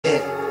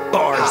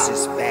Bars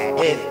is back.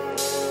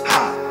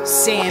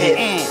 Sam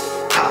and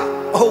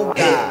oh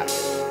God,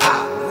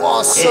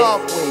 what's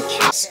up with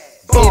you?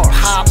 Hip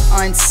Hop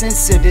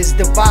Uncensored is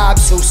the vibe,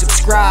 so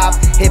subscribe.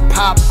 Hip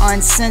Hop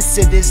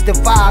Uncensored is the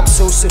vibe,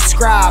 so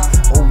subscribe.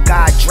 Oh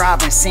God,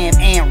 driving Sam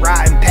and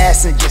riding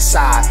passenger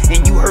side,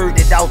 and you heard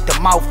it out the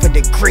mouth of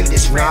the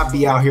greatest rap. Not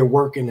be out here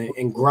working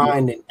and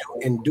grinding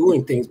and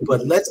doing things,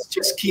 but let's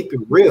just keep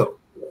it real.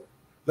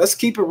 Let's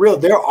keep it real.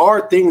 There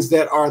are things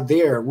that are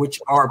there,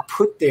 which are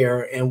put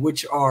there and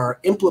which are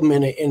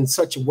implemented in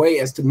such a way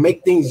as to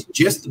make things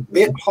just a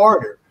bit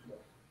harder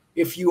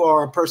if you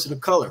are a person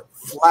of color,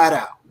 flat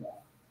out.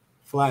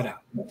 Flat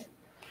out.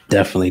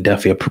 Definitely.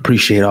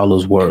 Appreciate all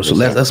those words. So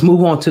let's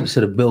move on to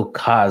the Bill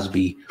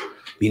Cosby.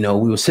 You know,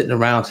 we were sitting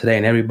around today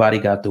and everybody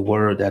got the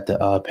word that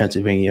the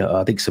Pennsylvania,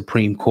 I think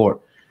Supreme Court,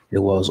 it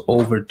was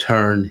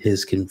overturned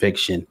his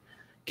conviction.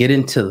 Get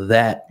into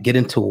that, get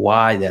into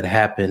why that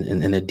happened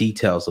and the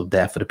details of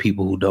that for the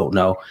people who don't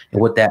know and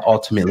what that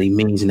ultimately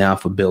means now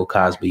for Bill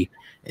Cosby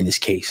in this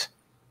case.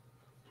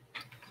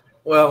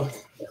 Well,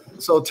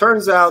 so it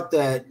turns out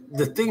that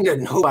the thing that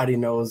nobody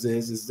knows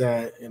is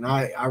that, and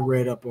I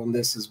read up on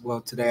this as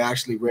well today. I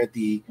actually read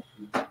the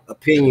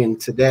opinion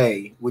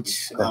today,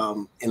 which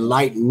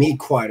enlightened me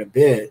quite a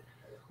bit.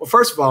 Well,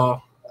 first of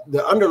all,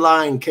 the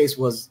underlying case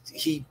was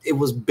it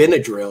was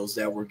Benadryls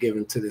that were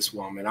given to this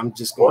woman. I'm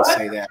just going to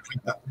say that.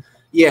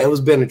 Yeah, it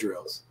was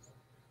Benadryls.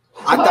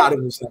 I thought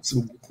it was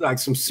like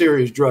some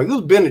serious drug. It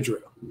was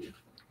Benadryl.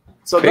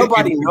 So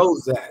nobody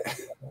knows that.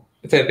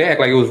 They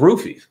act like it was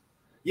roofies.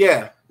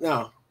 Yeah,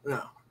 no,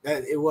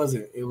 it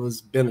wasn't. It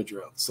was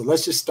Benadryl. So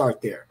let's just start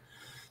there.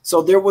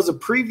 So there was a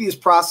previous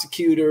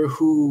prosecutor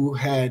who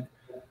had,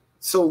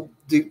 so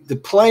the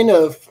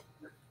plaintiff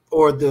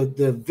or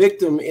the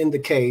victim in the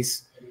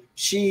case,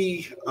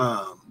 she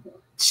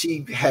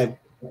had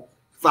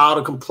filed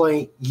a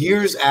complaint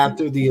years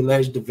after the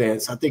alleged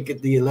events. I think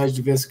the alleged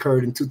events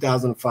occurred in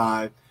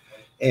 2005,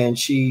 and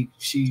she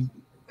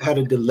had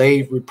a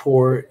delayed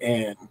report,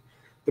 and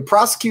the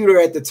prosecutor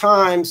at the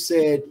time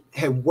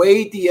had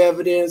weighed the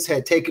evidence,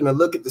 had taken a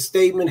look at the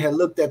statement, had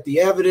looked at the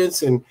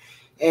evidence, and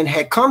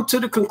had come to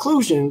the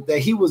conclusion that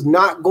he was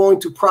not going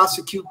to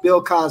prosecute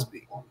Bill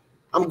Cosby.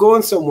 I'm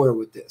going somewhere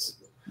with this.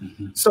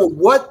 Mm-hmm. So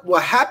what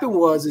happened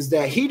is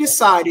that he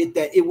decided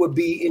that it would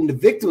be in the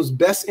victim's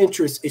best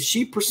interest if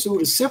she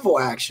pursued a civil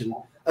action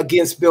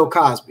against Bill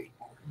Cosby,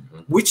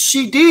 which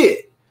she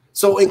did.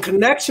 So in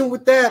connection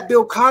with that,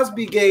 Bill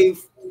Cosby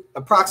gave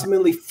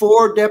approximately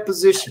 4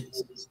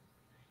 depositions.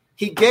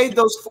 He gave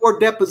those 4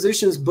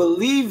 depositions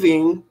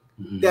believing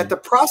that the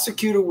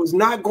prosecutor was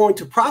not going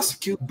to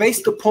prosecute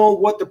based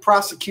upon what the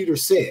prosecutor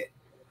said.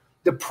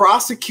 The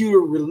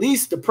prosecutor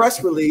released the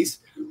press release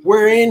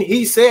wherein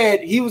he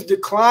said he was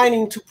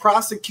declining to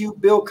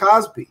prosecute Bill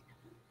Cosby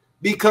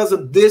because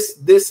of this,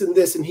 and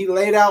this, and he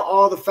laid out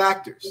all the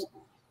factors.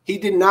 He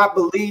did not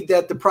believe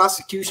that the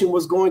prosecution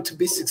was going to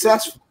be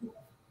successful.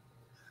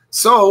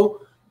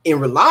 So in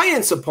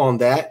reliance upon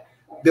that,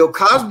 Bill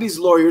Cosby's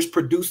lawyers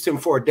produced him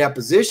for a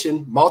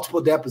deposition,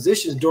 multiple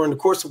depositions, during the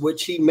course of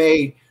which he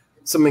made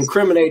some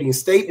incriminating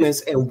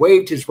statements and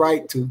waived his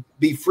right to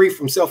be free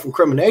from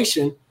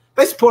self-incrimination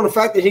based upon the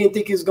fact that he didn't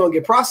think he was going to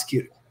get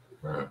prosecuted.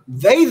 Right.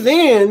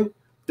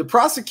 The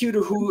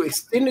prosecutor who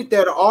extended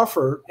that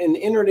offer and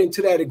entered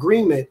into that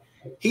agreement,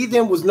 he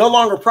then was no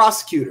longer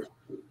prosecutor.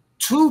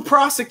 2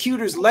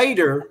 prosecutors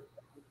later,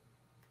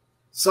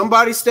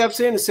 somebody steps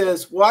in and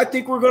says, well, I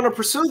think we're going to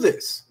pursue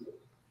this.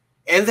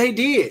 And they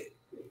did.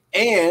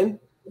 And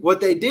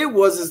what they did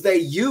was they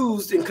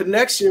used, in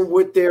connection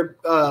with their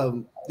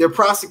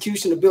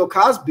prosecution of Bill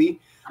Cosby,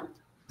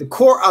 the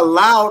court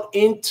allowed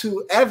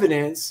into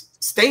evidence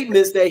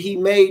statements that he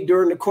made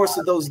during the course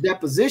of those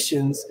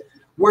depositions,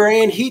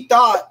 wherein he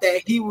thought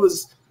that he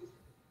was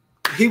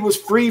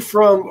free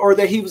from, or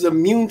that he was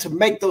immune to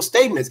make those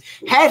statements.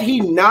 Had he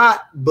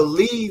not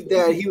believed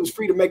that he was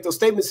free to make those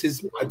statements,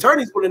 his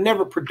attorneys would have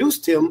never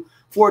produced him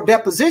for a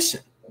deposition.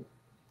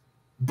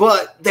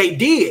 But they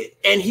did,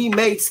 and he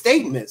made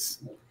statements.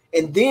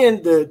 And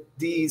then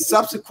the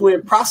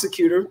subsequent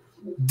prosecutor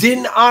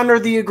didn't honor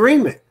the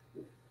agreement.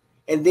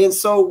 And then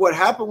so what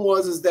happened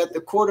was that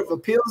the Court of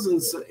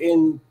Appeals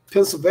in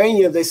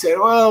Pennsylvania, they said,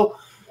 well,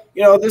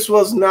 you know, this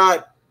was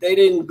not, they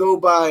didn't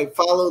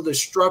follow the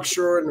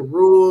structure and the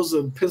rules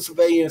of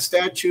Pennsylvania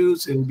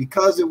statutes. And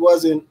because it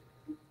wasn't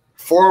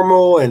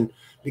formal and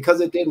because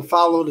it didn't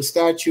follow the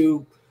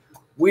statute,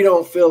 we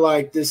don't feel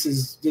like this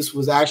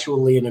was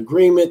actually an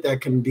agreement that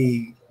can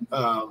be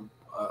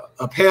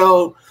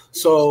upheld.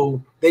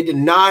 So they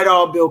denied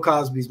all Bill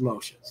Cosby's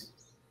motions.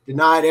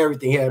 Denied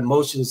everything. He had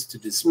motions to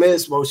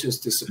dismiss, motions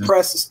to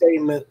suppress the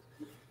statement.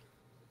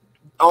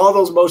 All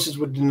those motions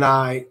were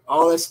denied.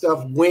 All that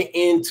stuff went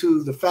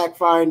into the fact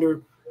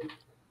finder,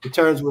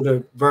 returns with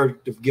a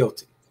verdict of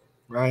guilty,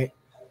 right?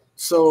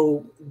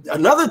 So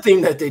another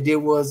thing that they did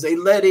was they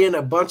let in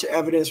a bunch of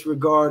evidence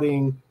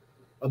regarding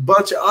a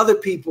bunch of other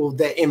people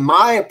that, in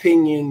my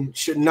opinion,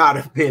 should not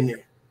have been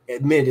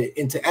admitted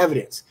into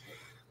evidence.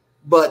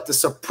 But the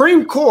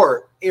Supreme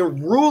Court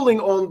in ruling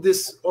on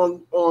this,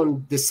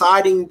 on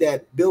deciding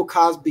that Bill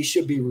Cosby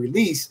should be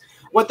released,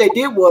 what they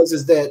did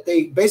is that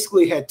they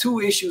basically had two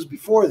issues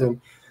before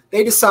them.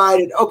 They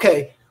decided,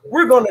 okay,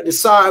 we're going to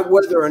decide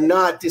whether or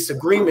not this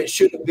agreement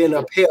should have been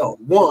upheld,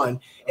 one.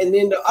 And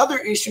then the other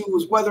issue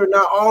was whether or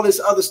not all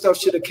this other stuff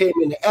should have came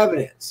into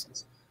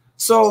evidence.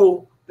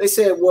 So they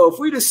said, well, if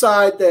we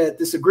decide that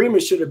this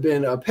agreement should have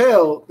been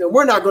upheld, then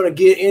we're not going to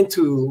get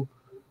into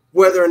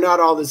whether or not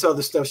all this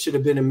other stuff should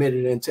have been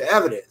admitted into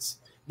evidence.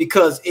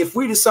 Because if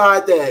we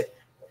decide that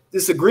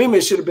this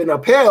agreement should have been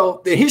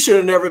upheld, then he should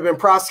have never been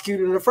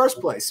prosecuted in the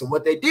first place. So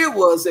what they did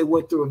was they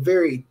went through a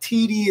very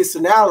tedious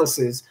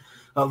analysis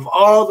of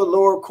all the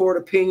lower court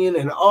opinion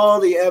and all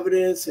the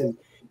evidence, and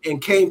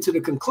came to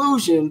the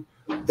conclusion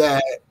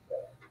that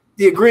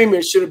the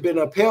agreement should have been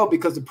upheld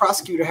because the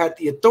prosecutor had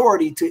the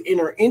authority to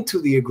enter into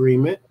the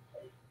agreement,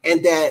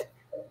 and that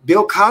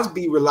Bill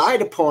Cosby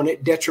relied upon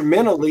it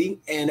detrimentally,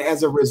 and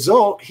as a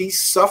result, he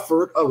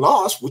suffered a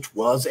loss, which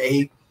was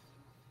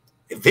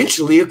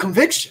eventually a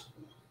conviction.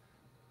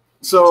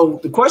 So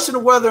the question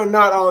of whether or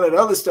not all that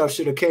other stuff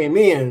should have came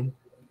in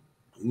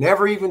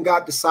never even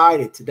got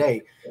decided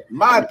today. In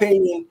my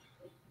opinion,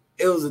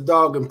 it was a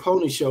dog and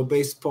pony show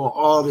based upon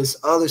all this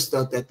other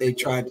stuff that they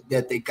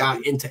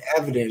got into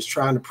evidence,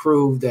 trying to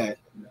prove that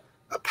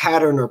a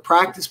pattern or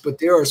practice, but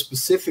there are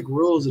specific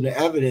rules in the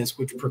evidence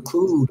which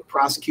preclude the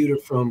prosecutor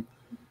from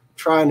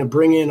trying to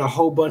bring in a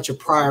whole bunch of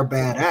prior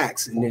bad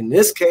acts. And in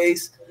this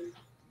case,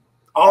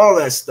 all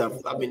that stuff,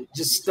 I mean,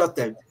 just stuff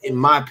that, in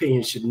my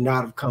opinion, should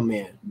not have come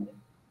in.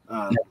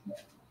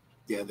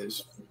 Yeah,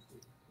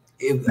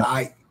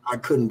 I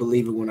couldn't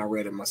believe it when I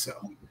read it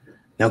myself.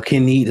 Now,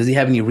 does he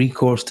have any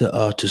recourse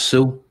to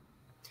sue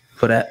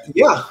for that?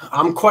 Yeah,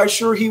 I'm quite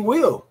sure he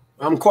will.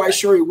 I'm quite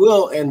sure he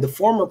will. And the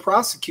former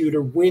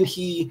prosecutor, when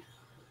he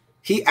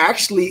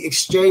actually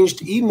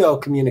exchanged email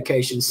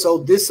communications. So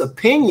this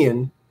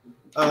opinion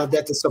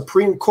that the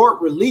Supreme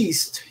Court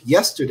released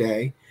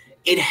yesterday,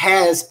 it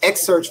has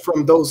excerpts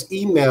from those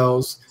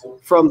emails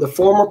from the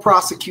former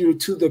prosecutor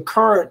to the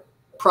current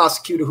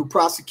prosecutor who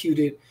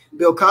prosecuted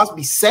Bill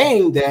Cosby,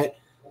 saying that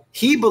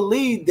he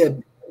believed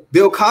that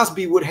Bill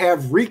Cosby would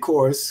have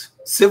recourse,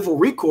 civil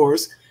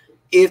recourse,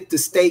 if the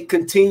state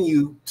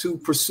continued to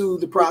pursue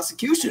the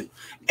prosecution.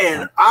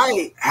 And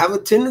I have a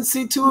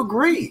tendency to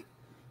agree.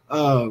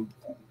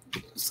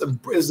 It's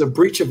a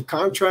breach of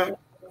contract,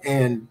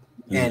 and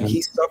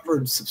he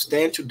suffered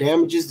substantial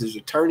damages. There's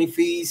attorney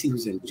fees. He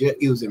was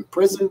in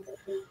prison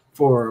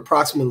for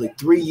approximately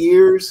 3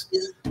 years.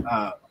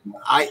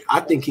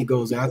 I think he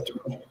goes after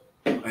him,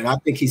 and I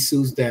think he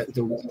sues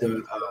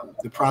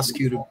the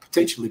prosecutor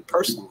potentially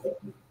personally.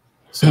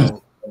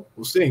 So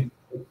we'll see.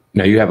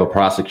 Now you have a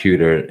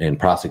prosecutor and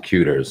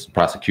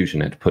prosecution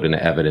that put in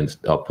the evidence,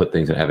 put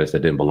things in evidence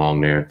that didn't belong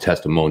there,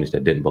 testimonies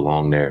that didn't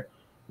belong there.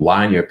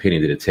 Why, in your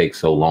opinion, did it take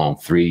so long,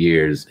 3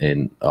 years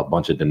and a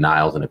bunch of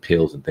denials and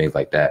appeals and things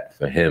like that,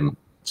 for him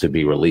to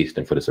be released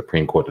and for the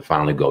Supreme Court to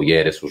finally go,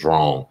 yeah, this was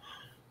wrong,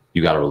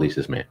 you got to release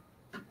this man?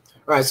 All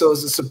right, so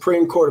it's the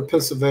Supreme Court of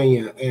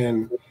Pennsylvania,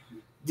 and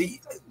the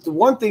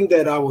one thing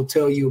that I will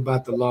tell you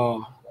about the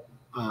law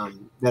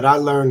that I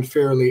learned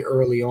fairly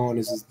early on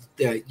is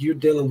that you're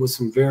dealing with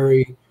some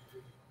very,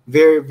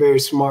 very, very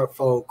smart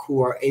folk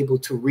who are able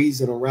to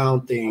reason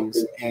around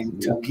things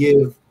and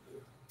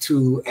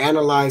to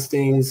analyze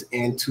things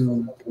and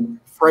to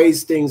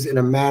phrase things in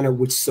a manner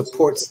which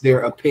supports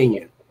their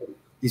opinion.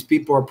 These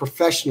people are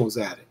professionals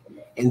at it.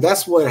 And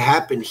that's what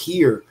happened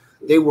here.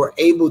 They were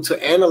able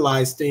to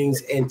analyze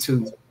things and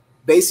to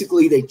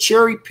basically, they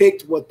cherry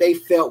picked what they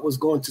felt was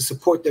going to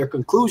support their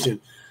conclusion.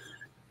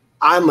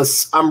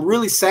 I'm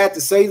really sad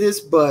to say this,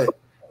 but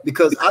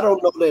because I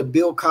don't know that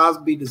Bill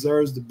Cosby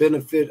deserves the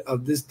benefit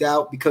of this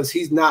doubt, because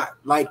he's not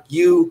like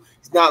you,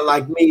 he's not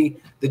like me.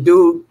 The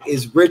dude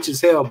is rich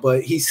as hell,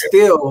 but he's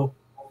still,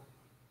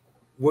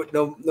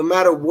 no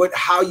matter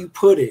how you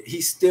put it,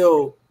 he's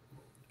still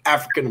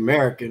African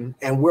American,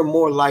 and we're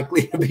more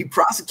likely to be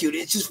prosecuted.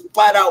 It's just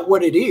flat out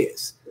what it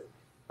is.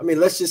 I mean,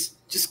 let's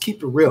just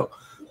keep it real.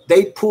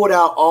 They pulled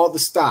out all the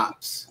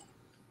stops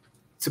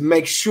to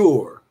make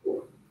sure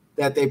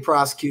that they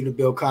prosecuted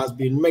Bill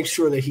Cosby and make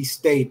sure that he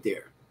stayed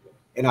there.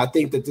 And I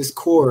think that this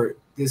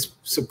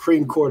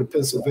Supreme Court of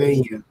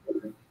Pennsylvania,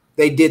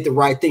 they did the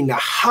right thing. Now,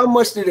 how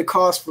much did it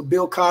cost for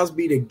Bill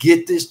Cosby to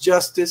get this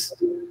justice?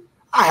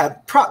 I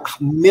have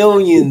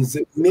millions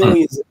and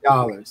millions of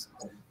dollars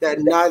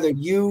that neither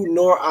you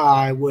nor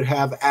I would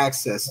have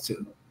access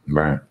to.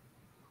 Right.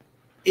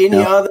 Any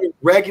other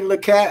regular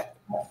cat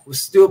would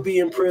still be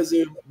in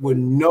prison with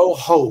no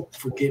hope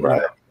for getting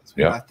out.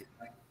 Yeah.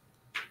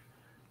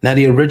 Now,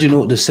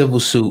 the civil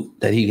suit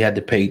that he had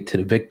to pay to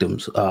the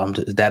victims,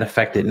 is that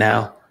affected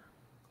now?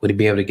 Would he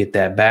be able to get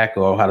that back,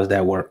 or how does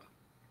that work?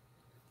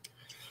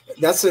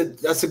 That's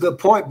a good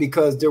point,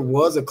 because there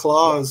was a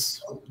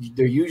clause.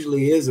 There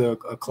usually is a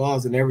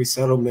clause in every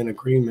settlement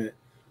agreement,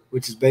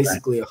 which is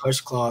basically a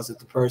hush clause that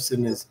the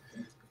person is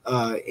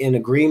in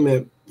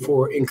agreement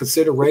in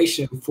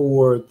consideration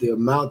for the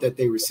amount that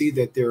they receive,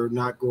 that they're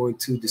not going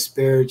to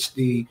disparage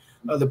the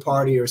other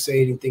party or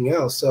say anything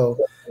else. So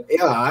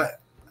yeah,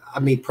 I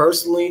mean,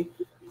 personally,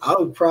 I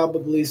would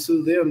probably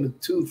sue them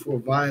too for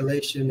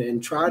violation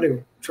and try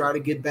to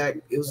get back.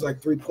 It was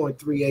like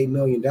 $3.38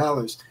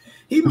 million.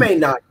 He may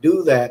not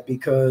do that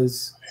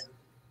because,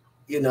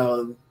 you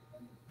know,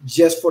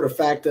 just for the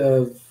fact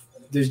of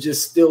there's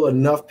just still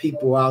enough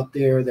people out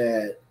there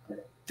that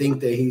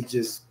think that he's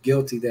just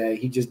guilty, that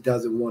he just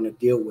doesn't want to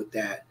deal with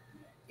that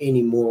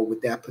anymore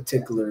with that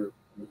particular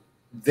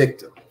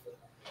victim.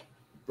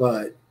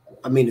 But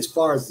I mean, as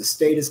far as the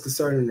state is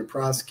concerned and the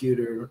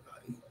prosecutor,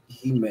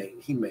 he may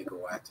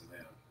go after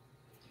them.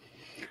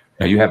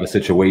 Now you have a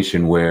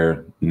situation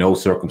where no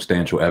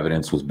circumstantial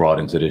evidence was brought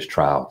into this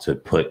trial to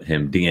put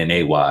him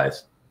DNA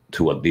wise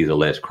to these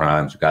alleged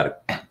crimes. You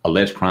got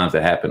alleged crimes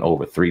that happened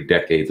over 3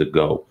 decades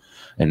ago.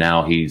 And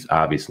now he's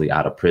obviously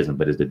out of prison,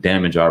 but is the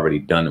damage already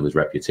done to his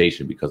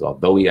reputation? Because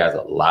although he has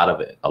a lot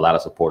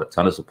of support, a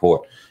ton of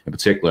support, in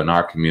particular in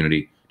our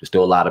community, there's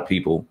still a lot of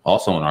people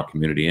also in our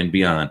community and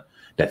beyond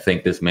that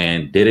think this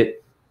man did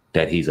it,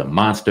 that he's a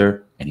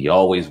monster, and he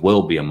always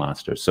will be a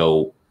monster.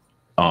 So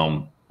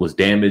was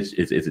damaged,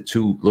 is it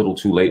too little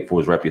too late for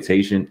his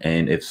reputation?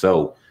 And if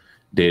so,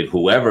 did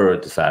whoever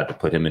decided to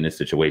put him in this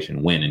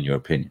situation win, in your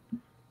opinion?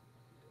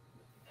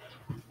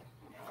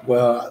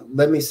 Well,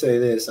 let me say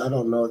this. I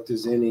don't know if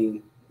there's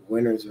any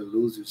winners or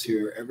losers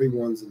here.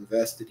 Everyone's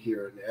invested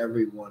here and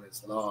everyone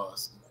is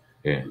lost.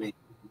 Yeah. I mean,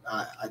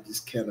 I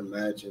just can't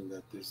imagine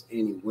that there's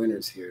any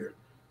winners here.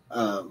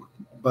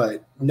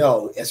 But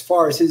no, as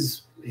far as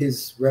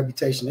his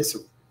reputation,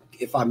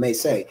 if I may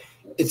say,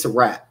 it's a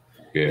wrap.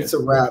 Yeah. It's a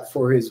wrap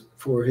for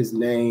his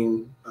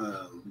name.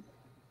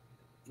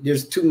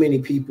 There's too many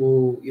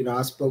people. You know,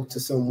 I spoke to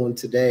someone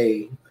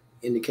today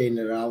indicating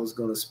that I was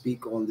going to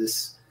speak on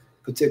this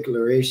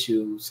particular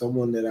issue,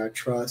 someone that I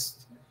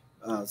trust,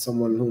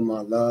 someone whom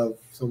I love,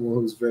 someone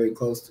who's very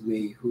close to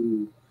me,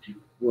 who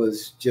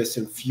was just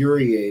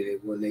infuriated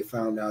when they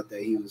found out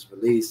that he was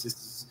released. This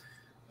is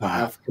an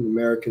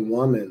African-American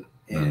woman,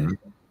 and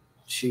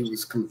she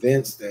was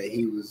convinced that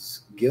he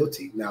was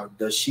guilty. Now,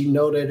 does she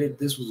know that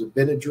this was a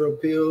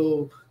Benadryl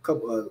pill,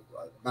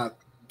 about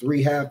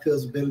 3 half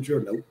pills of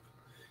Benadryl? Nope.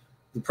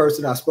 The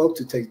person I spoke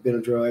to takes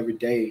Benadryl every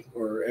day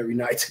or every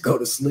night to go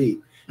to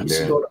sleep. Is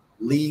she going to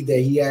believe that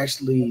he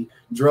actually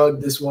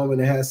drugged this woman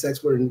and had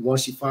sex with her, and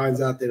once she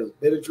finds out that it was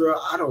Benadryl?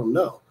 I don't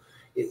know.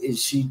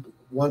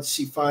 Once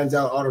she finds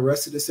out all the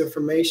rest of this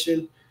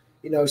information,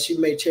 you know, she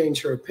may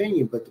change her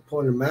opinion. But the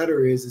point of the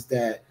matter is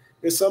that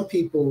there's some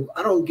people,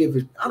 I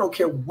don't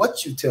care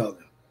what you tell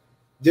them.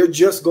 They're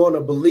just going to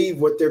believe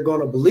what they're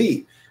going to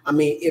believe. I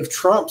mean, if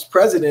Trump's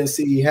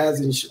presidency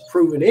hasn't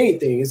proven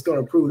anything, it's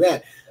going to prove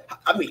that.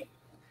 I mean,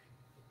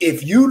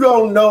 if you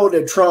don't know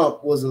that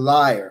Trump was a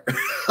liar,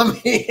 I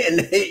mean,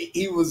 and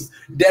he was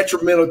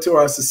detrimental to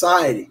our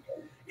society,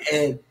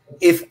 and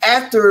if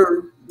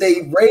after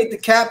they raid the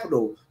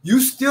Capitol,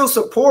 you still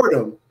support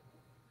him,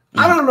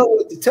 I don't know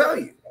what to tell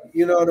you.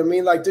 You know what I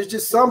mean? Like, there's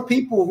just some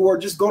people who are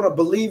just going to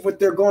believe what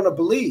they're going to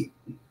believe.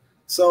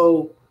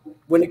 So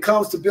when it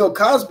comes to Bill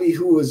Cosby,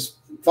 who is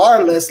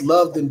far less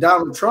loved than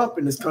Donald Trump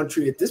in this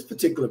country at this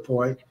particular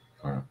point,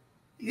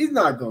 he's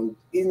not going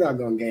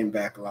to gain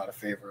back a lot of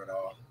favor at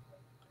all.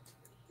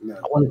 No.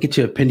 I want to get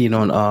your opinion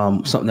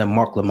on something that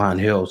Mark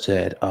Lamont Hill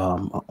said.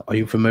 Are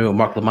you familiar with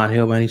Mark Lamont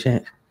Hill by any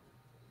chance?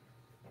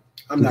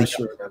 I'm not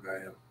sure that I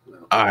am.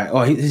 No. All right.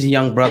 Oh, he's a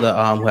young brother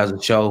who has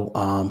a show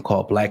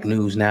called Black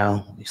News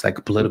Now. He's like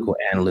a political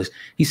analyst.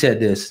 He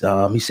said this.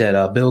 He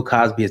said, Bill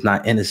Cosby is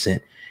not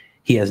innocent.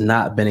 He has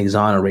not been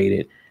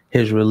exonerated.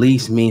 His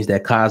release means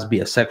that Cosby,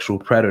 a sexual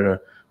predator,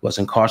 was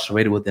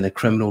incarcerated within a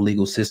criminal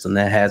legal system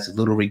that has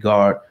little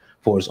regard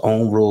for his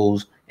own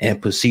rules and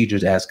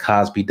procedures as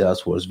Cosby does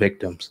for his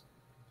victims.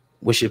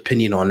 What's your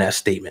opinion on that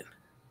statement?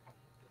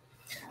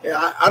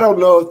 Yeah, I don't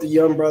know if the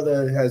young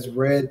brother has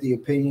read the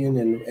opinion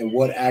and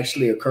what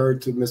actually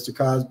occurred to Mr.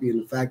 Cosby,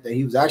 and the fact that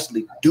he was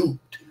actually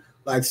duped,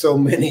 like so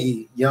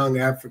many young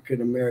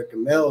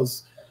African-American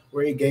males,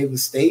 where he gave a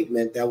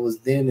statement that was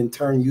then in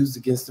turn used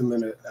against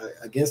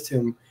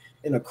him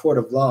in a court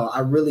of law. I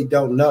really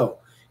don't know.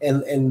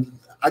 And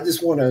I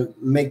just want to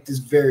make this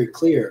very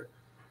clear.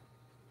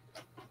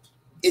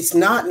 It's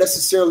not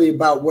necessarily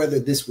about whether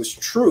this was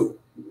true.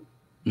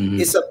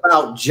 It's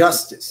about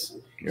justice.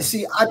 Yeah. You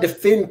see, I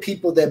defend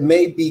people that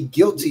may be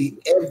guilty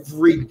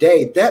every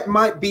day. That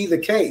might be the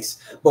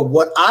case. But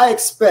what I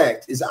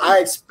expect is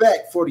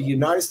for the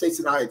United States,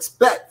 and I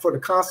expect for the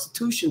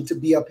Constitution to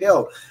be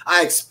upheld.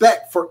 I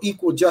expect for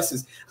equal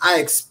justice. I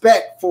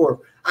expect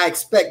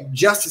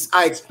justice.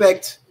 I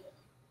expect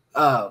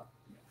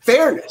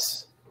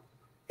fairness.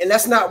 And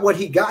that's not what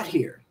he got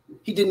here.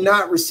 He did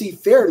not receive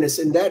fairness,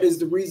 and that is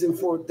the reason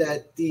for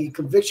that the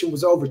conviction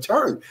was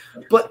overturned.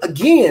 But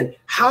again,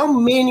 how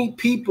many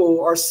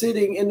people are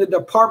sitting in the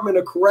Department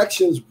of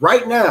Corrections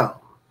right now,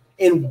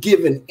 and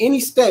given any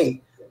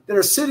state, that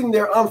are sitting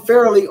there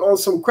unfairly on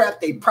some crap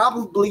they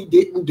probably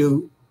didn't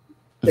do?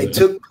 They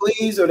took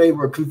pleas or they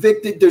were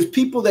convicted. There's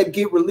people that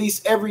get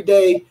released every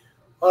day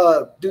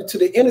due to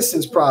the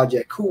Innocence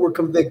Project who were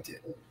convicted.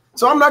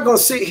 So I'm not going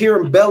to sit here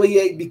and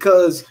bellyache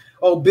because,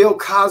 oh, Bill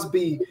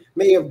Cosby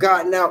may have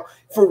gotten out.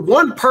 For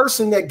one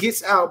person that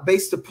gets out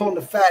based upon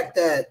the fact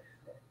that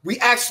we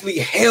actually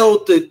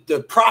held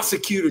the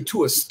prosecutor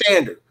to a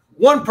standard,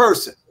 one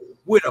person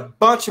with a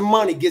bunch of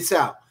money gets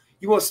out.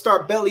 You want to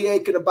start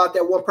bellyaching about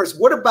that one person?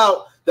 What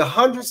about the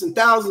hundreds and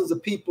thousands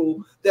of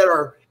people that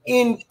are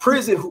in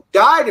prison, who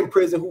died in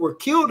prison, who were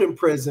killed in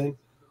prison,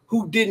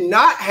 who did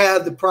not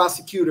have the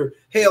prosecutor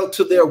held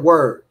to their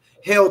word,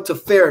 held to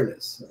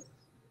fairness?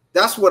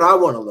 That's what I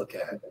want to look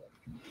at.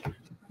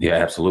 Yeah,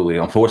 absolutely.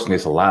 Unfortunately,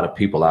 it's a lot of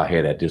people out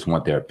here that just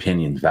want their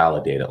opinions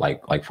validated.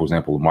 Like for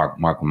example, Mark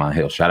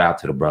Monhill, shout out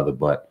to the brother,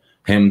 but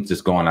him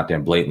just going out there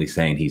and blatantly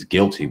saying he's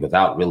guilty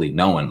without really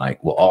knowing,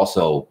 like, well,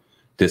 also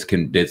this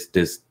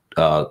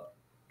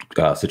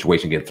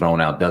situation get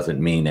thrown out doesn't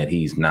mean that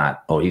he's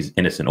not, or he's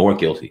innocent or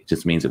guilty. It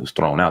just means it was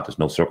thrown out. There's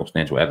no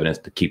circumstantial evidence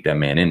to keep that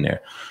man in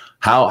there.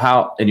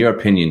 How, in your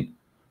opinion,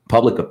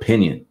 public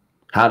opinion,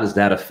 how does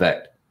that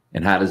affect,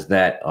 and how does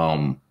that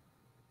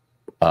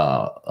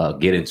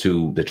get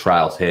into the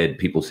trial's head,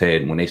 people's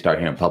head, when they start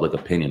hearing public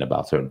opinion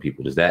about certain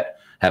people? Does that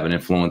have an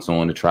influence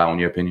on the trial, in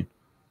your opinion?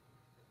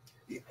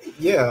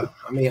 Yeah,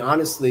 I mean,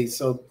 honestly,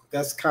 so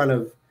that's kind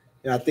of,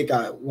 I think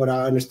what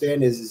I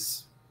understand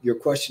is your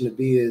question to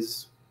be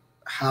is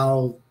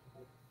how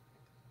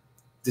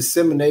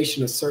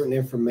dissemination of certain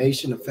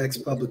information affects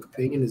public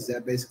opinion. Is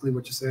that basically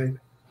what you're saying?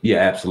 Yeah,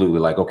 absolutely.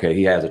 Like, okay,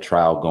 he has a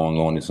trial going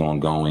on, it's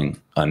ongoing.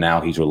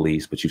 Now he's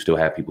released, but you still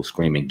have people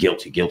screaming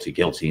guilty, guilty,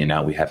 guilty. And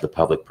now we have the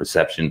public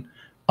perception.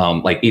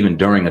 Like even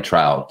during a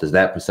trial, does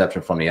that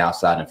perception from the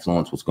outside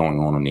influence what's going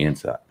on the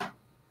inside?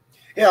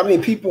 Yeah, I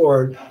mean, people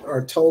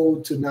are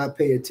told to not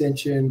pay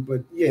attention,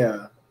 but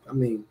yeah, I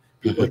mean,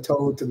 people are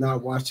told to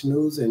not watch the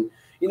news, and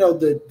you know,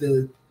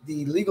 the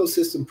legal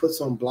system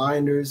puts on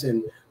blinders,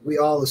 and we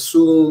all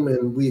assume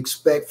and we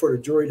expect for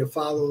the jury to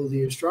follow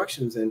the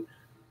instructions, and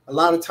a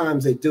lot of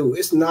times they do.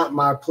 It's not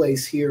my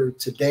place here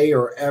today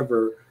or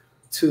ever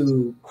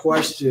to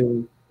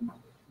question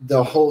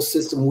the whole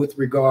system with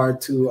regard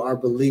to our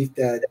belief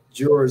that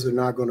jurors are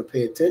not going to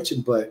pay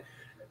attention, but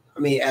I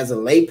mean, as a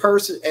lay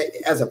person,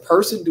 as a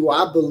person, do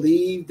I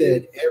believe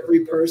that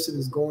every person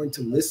is going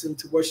to listen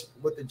to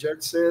what the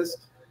judge says?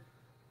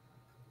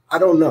 I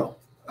don't know.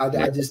 I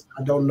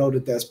don't know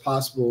that that's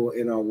possible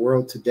in our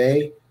world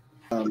today.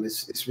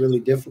 It's really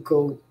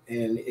difficult,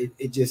 and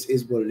it just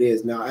is what it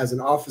is. Now, as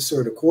an officer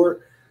of the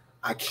court,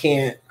 I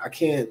can't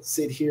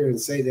sit here and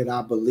say that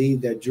I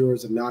believe that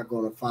jurors are not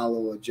going to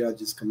follow a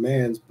judge's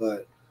commands,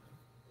 but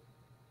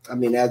I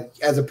mean,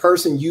 as a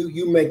person,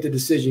 you make the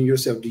decision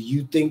yourself. Do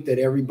you think that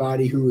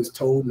everybody who is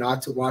told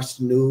not to watch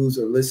the news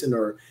or listen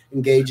or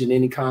engage in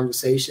any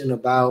conversation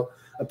about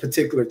a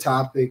particular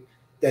topic,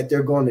 that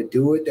they're going to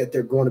do it, that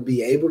they're going to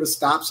be able to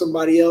stop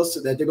somebody else,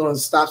 so that they're going to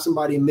stop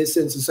somebody in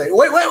mid-sentence and say,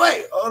 wait,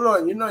 hold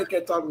on, you know, you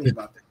can't talk to me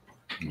about that.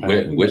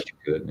 Wish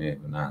you could, man,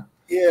 but not.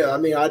 Yeah, I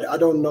mean, I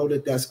don't know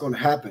that that's going to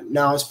happen.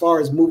 Now, as far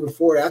as moving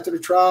forward after the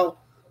trial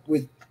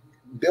with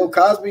Bill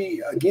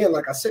Cosby, again,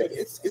 like I said,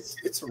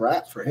 it's a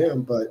wrap for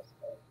him, but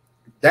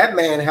that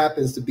man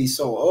happens to be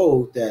so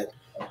old that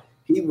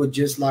he would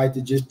just like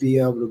to just be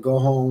able to go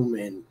home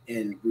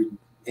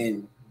and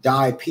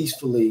die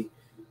peacefully,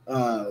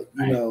 you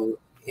know,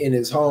 in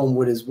his home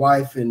with his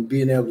wife and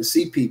being able to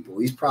see people.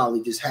 He's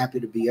probably just happy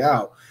to be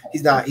out. He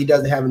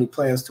doesn't have any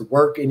plans to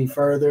work any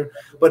further.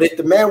 But if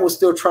the man was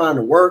still trying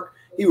to work,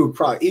 he'd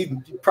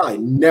probably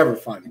never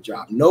find a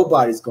job.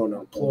 Nobody's going to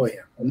employ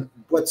him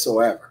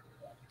whatsoever.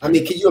 I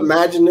mean, can you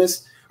imagine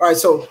this? All right,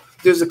 so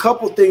there's a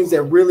couple things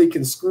that really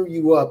can screw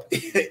you up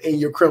in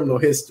your criminal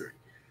history.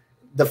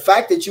 The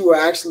fact that you were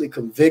actually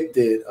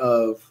convicted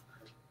of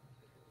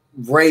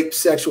rape,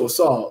 sexual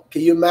assault.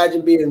 Can you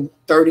imagine being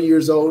 30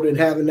 years old and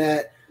having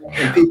that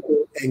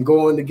and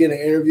going to get an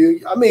interview?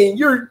 I mean,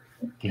 you're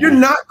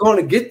not going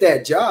to get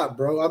that job,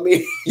 bro. I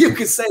mean, you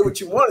can say what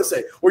you want to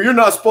say. Well, you're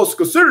not supposed to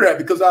consider that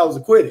because I was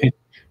acquitted.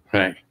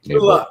 Right.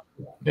 Good luck.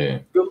 Yeah.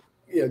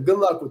 Good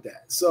luck with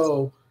that.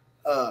 So,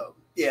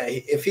 yeah,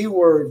 if he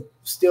were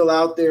still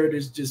out there,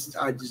 there's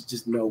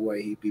just no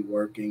way he'd be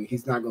working.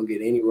 He's not going to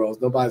get any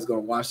roles. Nobody's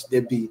going to watch.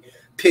 There'd be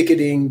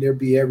picketing. There'd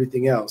be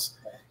everything else.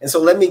 And so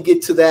let me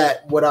get to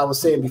that, what I was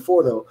saying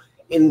before, though.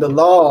 In the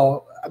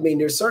law, I mean,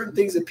 there's certain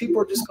things that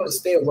people are just going to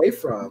stay away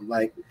from.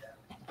 Like,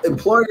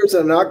 employers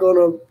are not going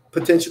to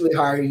potentially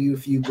hire you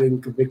if you've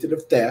been convicted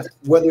of theft,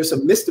 whether it's a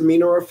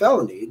misdemeanor or a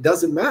felony. It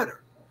doesn't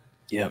matter.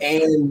 Yeah.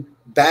 And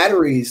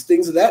batteries,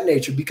 things of that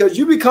nature, because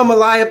you become a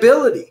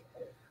liability.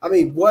 I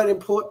mean, what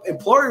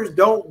employers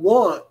don't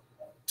want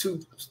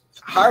to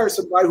hire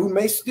somebody who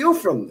may steal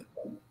from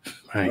them,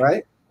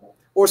 right?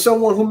 Or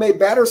someone who may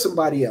batter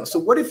somebody else. So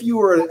what if you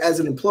were, as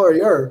an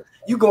employer,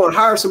 you go and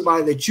hire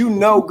somebody that you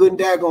know good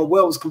and daggone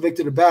well was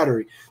convicted of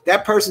battery.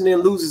 That person then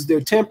loses their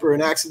temper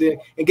and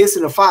accident and gets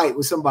in a fight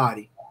with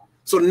somebody.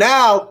 So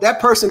now that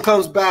person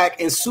comes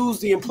back and sues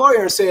the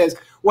employer and says,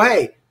 well,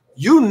 hey,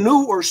 you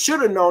knew or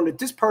should have known that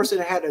this person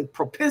had a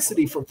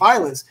propensity for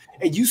violence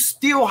and you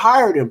still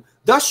hired him.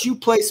 Thus, you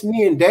place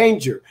me in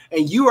danger,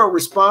 and you are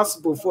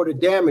responsible for the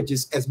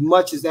damages as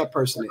much as that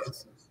person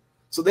is.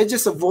 So they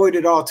just avoid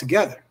it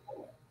altogether.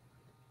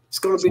 It's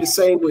going to be the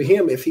same with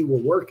him if he were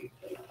working.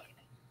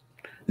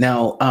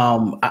 Now,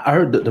 I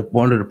heard that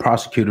one of the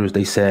prosecutors,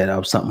 they said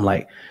something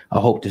like, I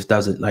hope this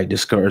doesn't like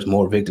discourage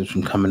more victims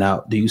from coming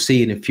out. Do you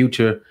see in the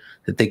future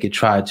that they could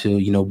try to,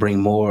 you know, bring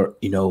more,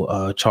 you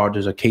know,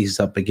 charges or cases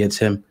up against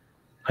him?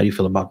 How do you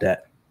feel about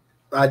that?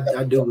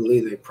 I do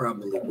believe they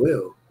probably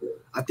will.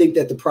 I think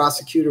that the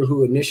prosecutor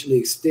who initially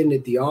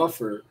extended the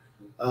offer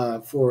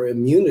for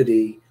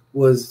immunity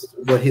was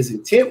what his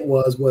intent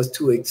was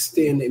to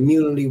extend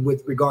immunity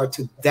with regard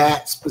to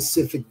that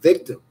specific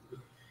victim.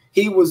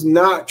 He was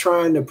not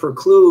trying to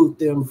preclude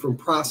them from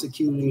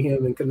prosecuting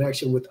him in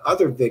connection with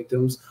other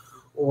victims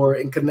or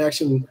in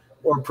connection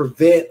or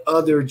prevent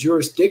other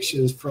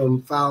jurisdictions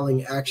from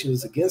filing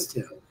actions against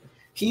him.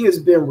 He has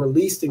been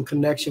released in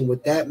connection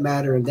with that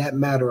matter and that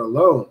matter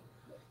alone.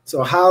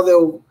 So how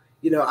they'll,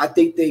 you know, I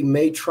think they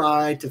may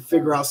try to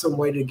figure out some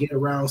way to get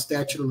around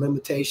statute of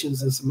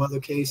limitations in some other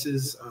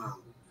cases.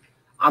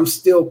 I'm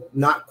still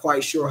not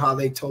quite sure how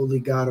they totally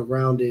got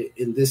around it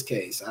in this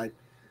case. I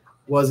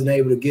wasn't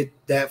able to get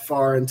that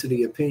far into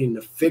the opinion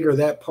to figure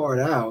that part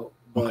out,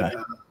 but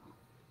okay.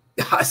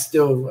 I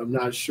still am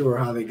not sure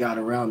how they got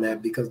around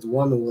that because the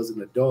woman was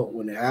an adult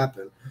when it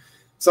happened.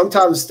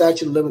 Sometimes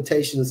statute of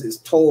limitations is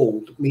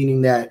told,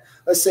 meaning that,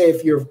 let's say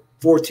if you're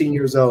 14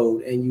 years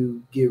old and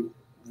you get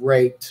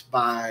raped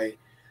by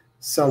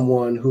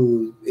someone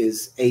who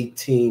is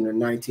 18 or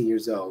 19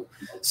 years old.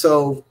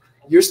 So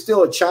you're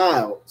still a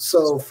child.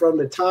 So from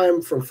the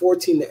time from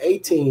 14 to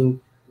 18,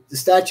 the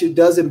statute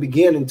doesn't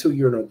begin until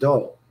you're an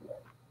adult.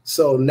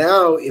 So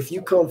now if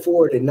you come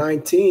forward at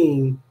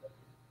 19,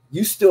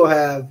 you're still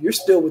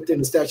within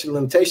the statute of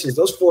limitations.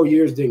 Those 4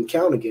 years didn't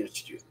count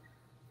against you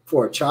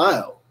for a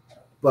child.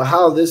 But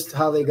how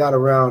they got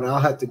around, I'll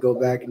have to go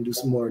back and do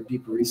some more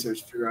deeper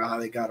research to figure out how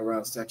they got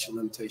around statute of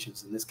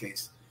limitations in this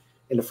case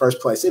in the first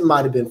place. It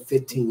might have been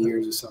 15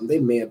 years or something. They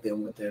may have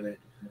been within it.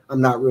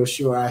 I'm not real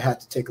sure. I had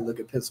to take a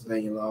look at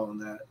Pennsylvania law on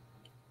that.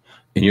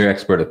 In your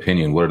expert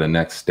opinion, what are the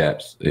next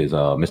steps? Is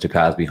Mr.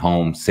 Cosby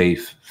home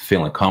safe,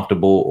 feeling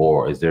comfortable,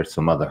 or is there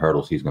some other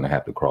hurdles he's going to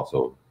have to cross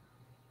over?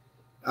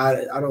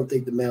 I don't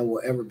think the man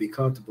will ever be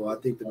comfortable. I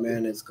think the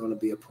man is going to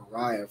be a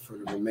pariah for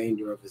the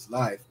remainder of his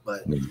life.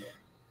 But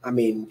I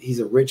mean, he's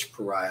a rich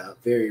pariah, a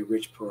very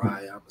rich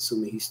pariah. I'm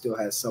assuming he still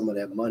has some of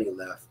that money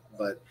left.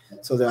 But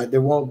so that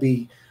there won't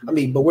be, I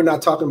mean, but we're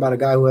not talking about a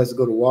guy who has to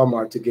go to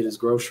Walmart to get his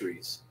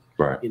groceries,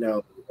 right? You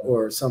know,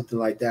 or something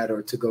like that,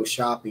 or to go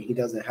shopping. He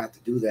doesn't have to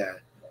do that.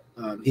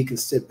 He can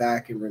sit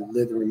back and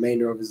live the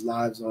remainder of his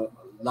life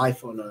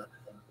on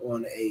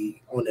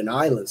an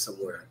island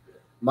somewhere.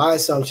 My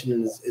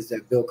assumption is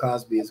that Bill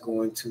Cosby is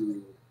going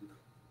to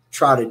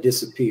try to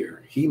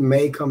disappear. He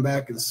may come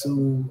back and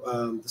sue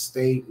the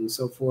state and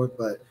so forth,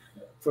 but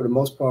for the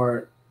most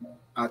part,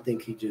 I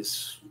think he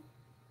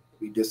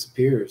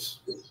disappears.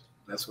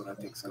 That's what I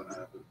think is going to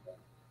happen,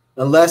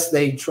 unless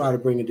they try to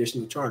bring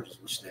additional charges,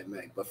 which they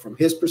may. But from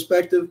his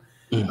perspective,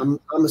 I'm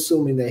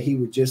assuming that he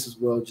would just as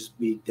well just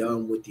be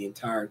done with the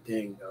entire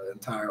thing, the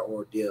entire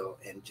ordeal,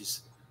 and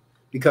just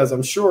because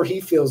I'm sure he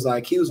feels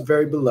like he was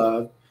very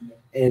beloved.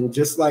 And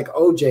just like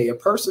OJ, a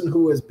person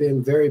who has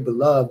been very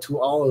beloved to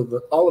all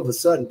of a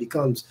sudden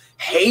becomes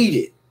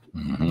hated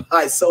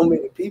by so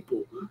many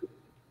people.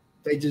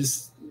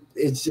 It's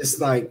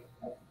just like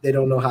they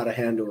don't know how to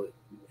handle it,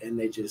 and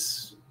they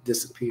just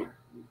disappear.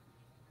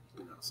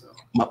 You know, so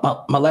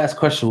my last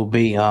question will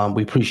be: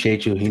 we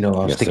appreciate you,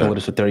 sticking with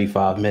us for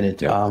 35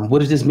 minutes. Yeah. What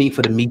does this mean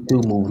for the Me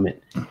Too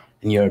movement,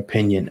 in your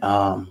opinion?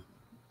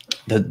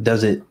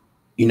 Does it,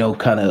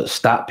 kind of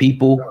stop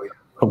people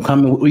from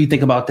coming? What do you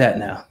think about that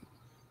now?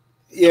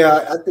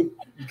 Yeah, I think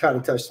you kind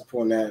of touched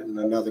upon that in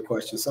another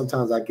question.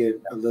 Sometimes I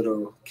get a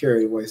little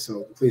carried away,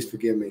 so please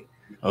forgive me.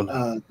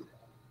 Okay.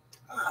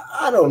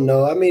 I don't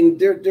know. I mean,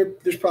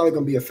 there's probably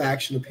going to be a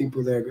faction of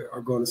people that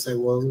are going to say,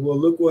 well,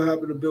 look what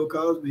happened to Bill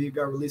Cosby. He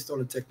got released on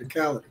a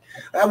technicality.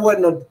 That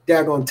wasn't a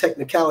daggone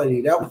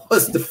technicality. That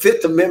was the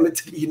Fifth Amendment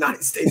to the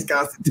United States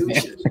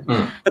Constitution.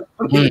 I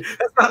mean,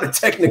 that's not a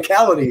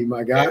technicality,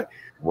 my guy.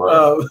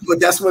 Right. But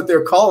that's what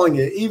they're calling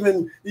it.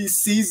 Even these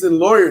seasoned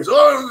lawyers,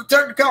 oh,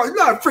 technicality. It's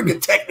not a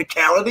freaking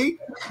technicality.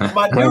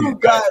 My dude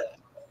got,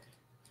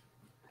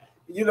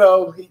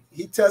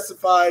 he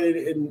testified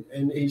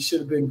and he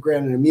should have been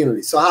granted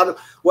immunity. So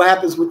what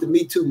happens with the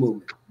Me Too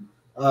movement?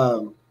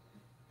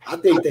 I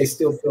think they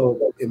still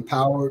feel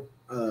empowered.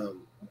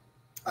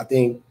 I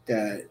think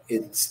that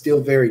it's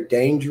still very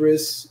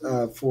dangerous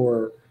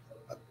for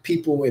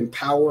people in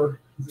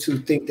power to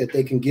think that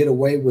they can get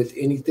away with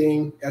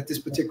anything at this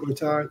particular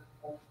time.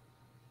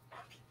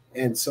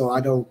 And so I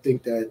don't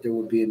think that there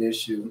will be an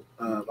issue.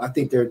 I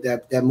think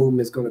that movement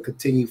is going to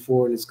continue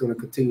forward and it's going to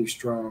continue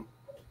strong.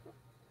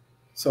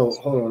 So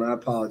hold on, I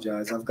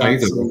apologize. I've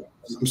got some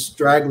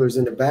stragglers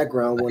in the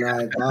background when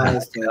I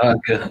advised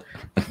that.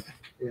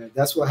 Yeah,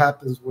 that's what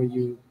happens when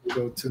you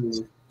go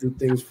to do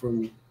things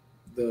from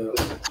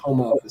the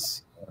home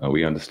office.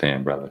 We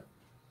understand, brother.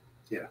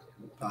 Yeah.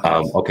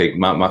 Okay,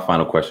 my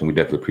final question. We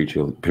definitely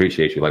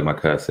appreciate you, like my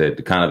cousin said,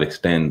 to kind of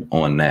extend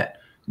on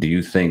that. Do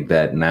you think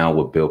that now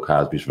with Bill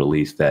Cosby's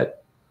release,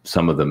 that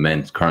some of the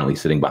men currently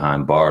sitting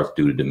behind bars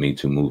due to the Me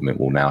Too movement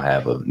will now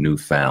have a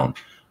newfound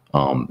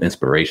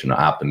inspiration or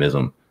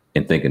optimism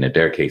in thinking that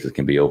their cases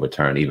can be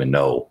overturned, even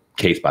though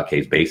case by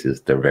case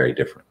basis they're very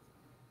different?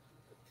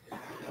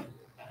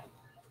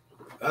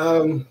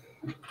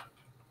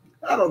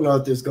 I don't know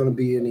if there's going to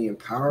be any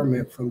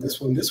empowerment from this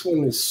one. This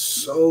one is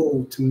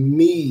so, to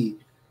me,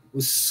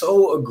 was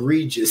so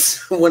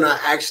egregious when I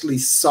actually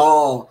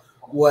saw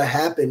what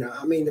happened.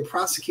 I mean, the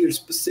prosecutor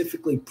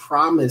specifically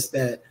promised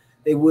that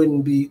they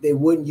wouldn't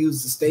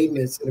use the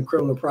statements in a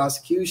criminal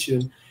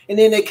prosecution, and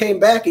then they came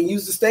back and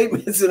used the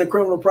statements in a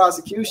criminal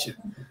prosecution.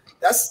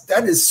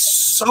 That is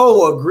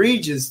so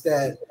egregious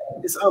that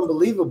it's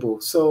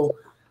unbelievable. So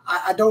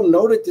I don't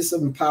know that this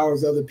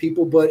empowers other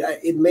people, but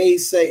it may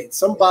say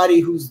somebody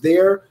who's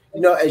there,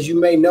 you know, as you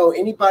may know,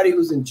 anybody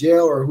who's in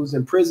jail or who's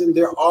in prison,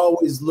 they're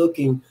always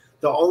looking.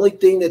 The only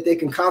thing that they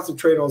can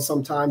concentrate on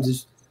sometimes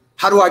is,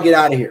 how do I get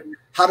out of here?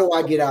 How do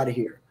I get out of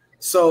here?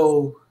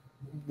 So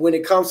when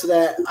it comes to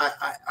that,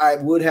 I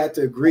would have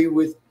to agree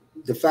with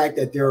the fact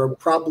that there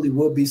probably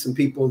will be some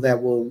people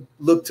that will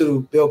look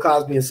to Bill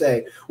Cosby and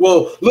say,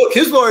 well, look,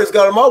 his lawyers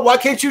got him out. Why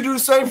can't you do the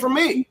same for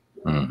me?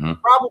 Mm-hmm.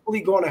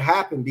 Probably going to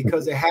happen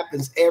because it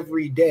happens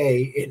every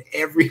day in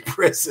every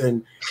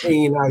prison in the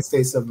United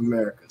States of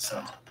America.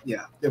 So,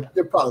 yeah,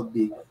 there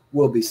probably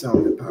will be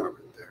some empowerment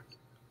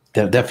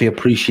there. Definitely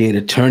appreciate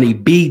Attorney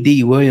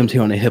B.D. Williams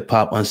here on the Hip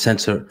Hop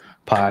Uncensored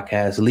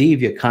podcast.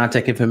 Leave your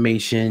contact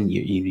information,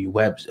 your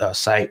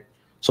website,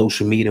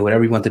 social media,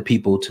 whatever you want the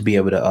people to be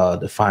able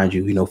to find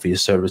you, you know, for your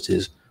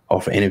services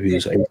or for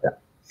interviews.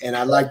 And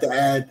I'd like to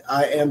add,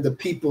 I am the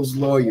people's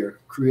lawyer,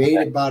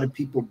 created by the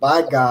people,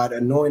 by God,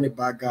 anointed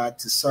by God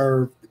to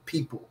serve the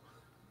people.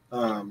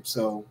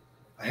 So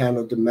I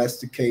handle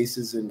domestic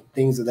cases and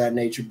things of that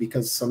nature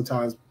because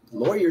sometimes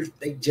lawyers,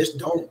 they just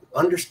don't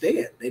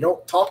understand. They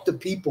don't talk to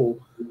people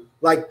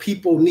like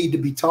people need to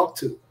be talked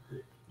to.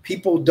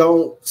 People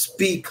don't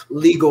speak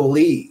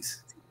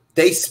legalese.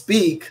 They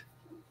speak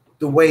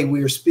the way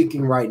we are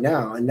speaking right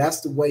now. And that's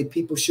the way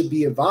people should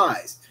be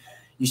advised.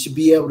 You should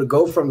be able to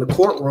go from the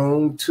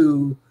courtroom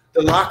to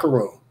the locker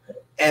room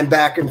and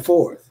back and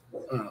forth.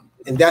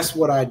 And that's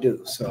what I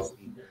do. So,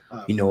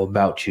 you know,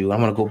 about you, I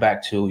want to go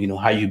back to, you know,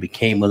 how you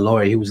became a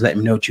lawyer. He was letting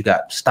me know that you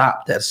got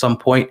stopped at some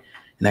point,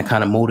 and that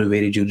kind of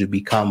motivated you to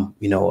become,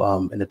 you know,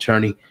 an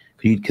attorney.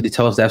 Could you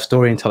tell us that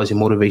story and tell us your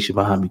motivation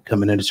behind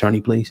becoming an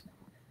attorney, please?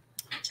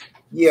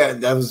 Yeah,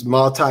 that was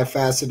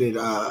multifaceted.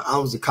 I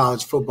was a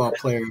college football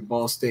player at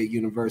Ball State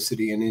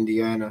University in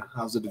Indiana.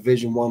 I was a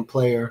Division I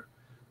player.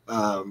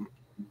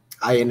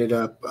 I ended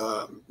up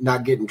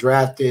not getting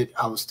drafted.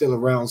 I was still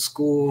around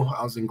school.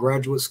 I was in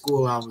graduate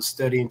school. I was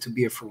studying to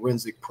be a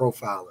forensic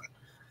profiler.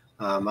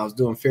 I was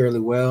doing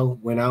fairly well.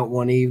 Went out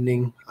one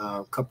evening.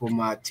 A couple of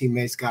my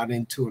teammates got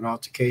into an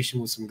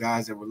altercation with some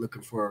guys that were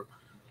looking for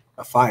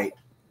a fight,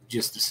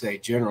 just to say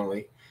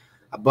generally.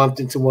 I bumped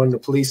into one of the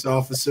police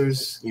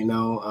officers, you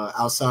know,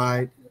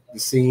 outside the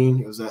scene.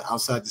 It was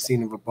outside the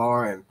scene of a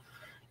bar. And,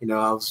 you know,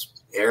 I was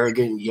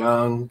arrogant,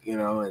 young, you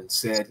know, and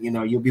said, you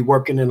know, you'll be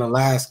working in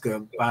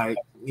Alaska by,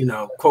 you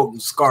know, quoting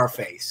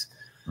Scarface.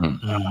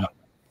 Mm-hmm.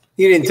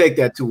 He didn't take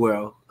that too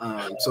well.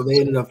 So they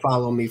ended up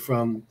following me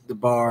from the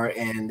bar,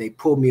 and they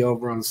pulled me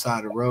over on the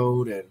side of the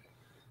road and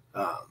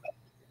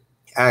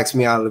asked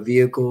me out of the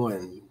vehicle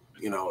and,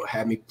 you know,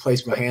 had me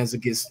place my hands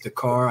against the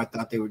car. I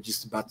thought they were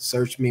just about to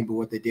search me, but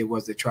what they did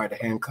was they tried to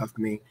handcuff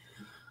me.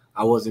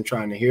 I wasn't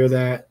trying to hear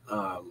that.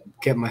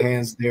 Kept my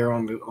hands there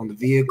on the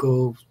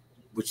vehicle,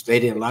 which they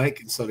didn't like,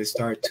 and so they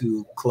started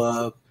to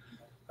club.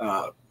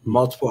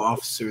 Multiple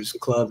officers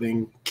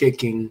clubbing,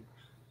 kicking,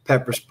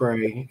 pepper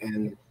spray,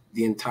 and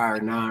the entire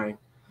nine.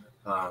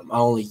 I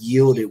only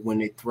yielded when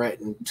they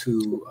threatened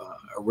to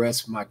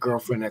arrest my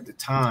girlfriend at the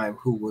time,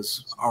 who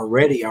was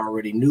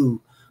already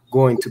knew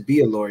going to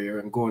be a lawyer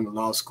and going to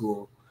law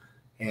school,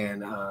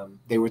 and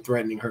they were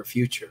threatening her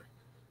future.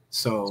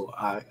 So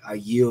I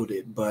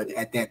yielded, but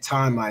at that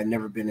time I had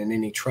never been in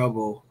any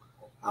trouble.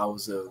 I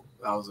was a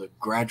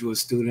graduate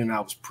student. I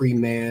was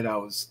pre-med.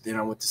 Then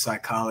I went to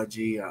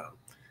psychology. I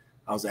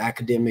was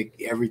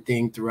academic,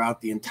 everything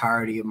throughout the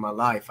entirety of my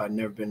life. I'd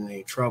never been in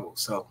any trouble.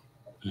 So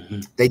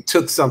they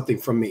took something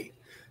from me,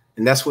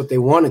 and that's what they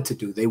wanted to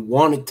do. They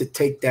wanted to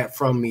take that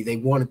from me. They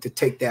wanted to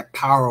take that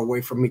power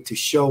away from me to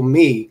show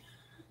me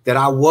that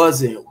I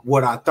wasn't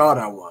what I thought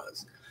I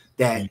was,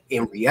 that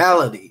in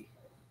reality,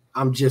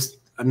 I'm just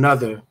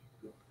another,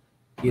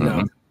 you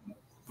know,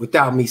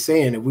 without me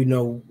saying it, we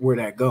know where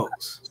that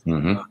goes.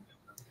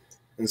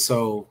 And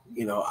so,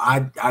 you know,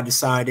 I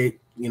decided,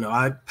 you know,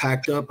 I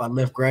packed up, I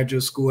left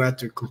graduate school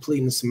after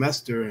completing the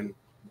semester and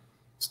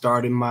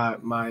started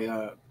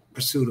my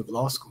pursuit of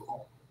law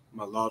school,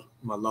 my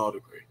law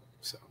degree.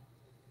 So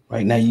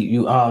right now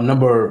you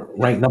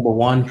ranked number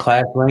one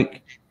class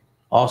rank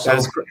also. That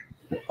is correct.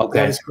 Okay.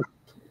 That is correct.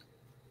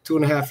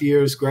 2.5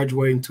 years,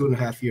 graduating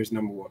 2.5 years,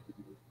 number one.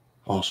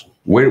 Awesome.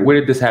 Where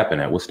did this happen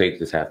at? What state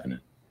did this happen in?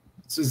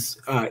 This is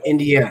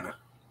Indiana.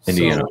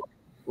 Indiana. So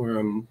we're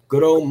in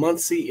good old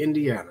Muncie,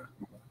 Indiana.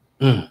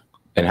 Mm.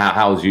 And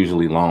how is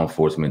usually law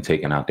enforcement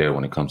taken out there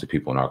when it comes to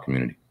people in our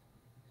community?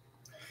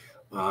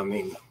 I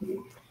mean,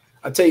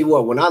 I tell you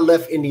what, when I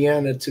left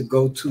Indiana to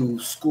go to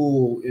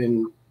school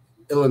in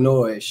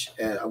Illinois,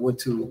 and I went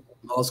to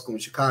law school in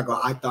Chicago,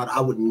 I thought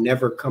I would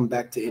never come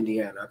back to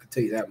Indiana. I can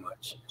tell you that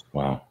much.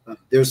 Wow.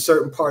 There's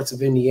certain parts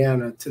of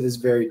Indiana to this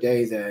very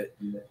day that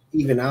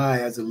even I,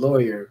 as a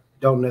lawyer,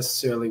 don't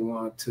necessarily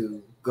want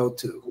to go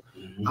to.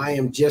 Mm-hmm. I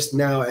am just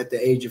now at the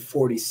age of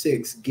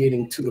 46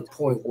 getting to the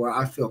point where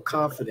I feel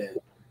confident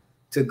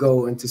to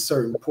go into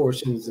certain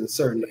portions in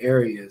certain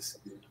areas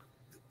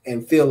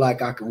and feel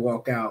like I can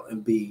walk out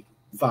and be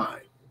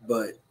fine.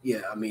 But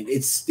yeah, I mean,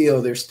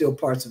 there's still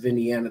parts of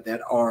Indiana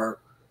that are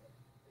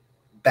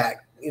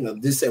back. You know,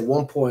 this at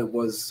one point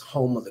was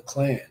home of the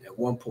Klan. At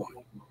one point,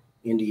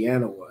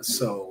 Indiana was.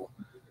 So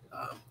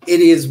it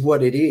is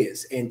what it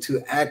is. And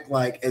to act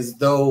like as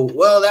though,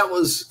 well, that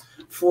was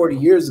 40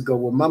 years ago.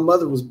 Well, my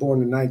mother was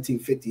born in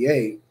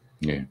 1958.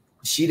 Yeah.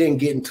 She didn't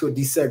get into a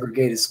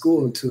desegregated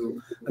school until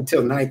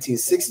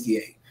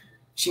 1968.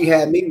 She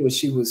had me when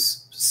she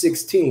was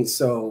 16.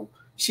 So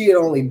she had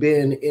only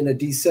been in a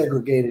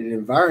desegregated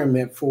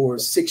environment for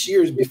 6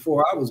 years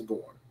before I was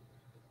born.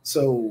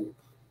 So,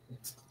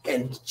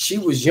 and she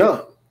was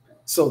young.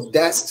 So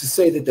that's to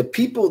say that the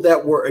people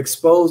that were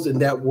exposed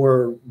and that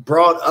were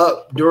brought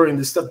up during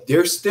this stuff,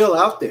 they're still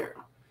out there,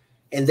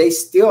 and they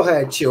still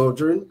had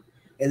children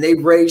and they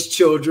raised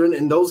children,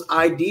 and those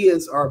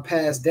ideas are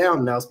passed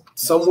down. Now,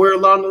 somewhere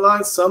along the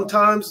line,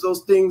 sometimes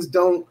those things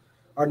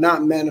are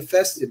not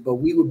manifested, but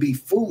we would be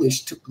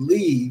foolish to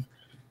believe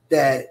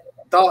that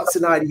thoughts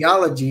and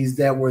ideologies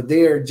that were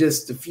there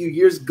just a few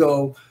years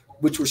ago,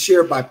 which were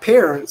shared by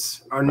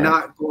parents, are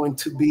not going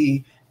to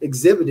be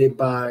exhibited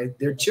by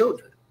their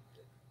children.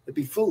 It'd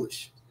be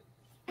foolish.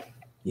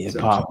 Yeah,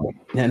 so,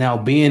 now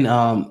being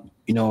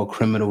you know, a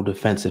criminal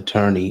defense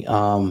attorney,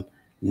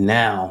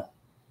 now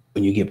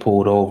when you get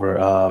pulled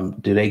over,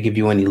 do they give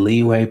you any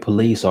leeway,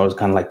 police, or is it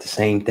kind of like the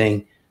same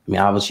thing? I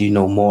mean, obviously you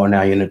know more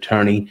now, you're an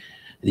attorney.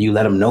 Do you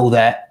let them know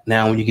that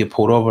now when you get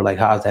pulled over? Like,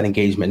 how's that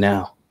engagement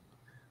now?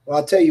 Well,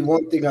 I'll tell you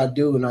one thing I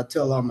do, and I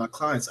tell all my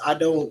clients, I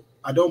don't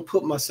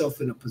put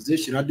myself in a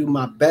position. I do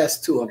my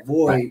best to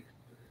avoid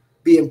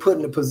being put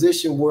in a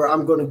position where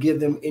I'm going to give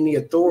them any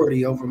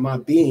authority over my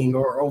being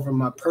or over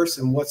my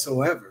person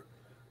whatsoever.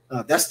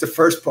 That's the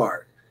first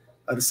part.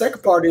 The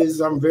second part is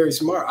I'm very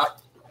smart.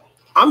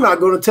 I'm not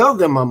going to tell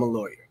them I'm a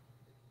lawyer.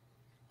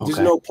 There's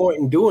no point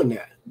in doing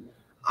that.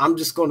 I'm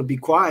just going to be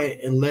quiet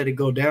and let it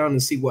go down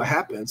and see what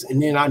happens.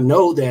 And then I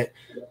know that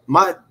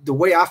the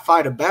way I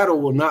fight a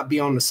battle will not be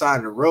on the side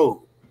of the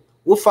road.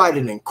 We'll fight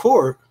it in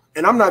court,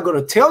 and I'm not going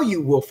to tell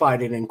you we'll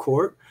fight it in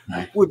court.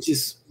 We'll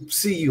just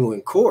see you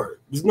in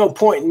court. There's no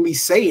point in me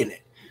saying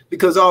it,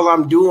 because all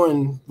I'm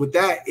doing with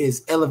that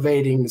is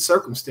elevating the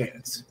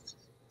circumstance.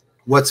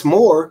 What's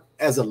more,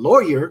 as a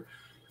lawyer,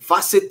 if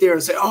I sit there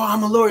and say, oh,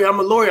 I'm a lawyer, I'm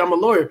a lawyer, I'm a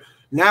lawyer,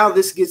 now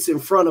this gets in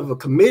front of a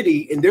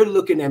committee and they're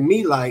looking at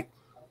me like,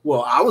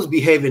 well, I was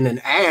behaving an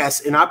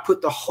ass and I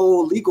put the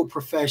whole legal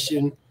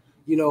profession,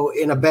 you know,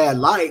 in a bad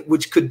light,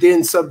 which could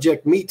then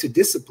subject me to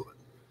discipline.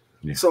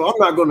 Yeah. So I'm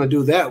not going to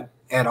do that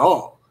at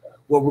all.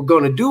 What we're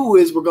going to do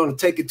is we're going to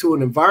take it to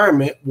an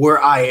environment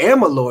where I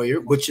am a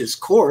lawyer, which is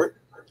court,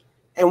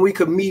 and we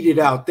could meet it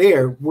out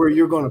there where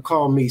you're going to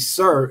call me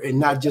sir and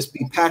not just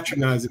be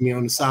patronizing me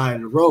on the side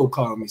of the road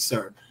calling me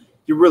sir.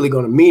 You're really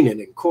going to mean it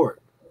in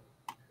court.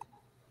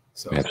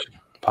 So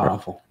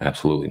powerful.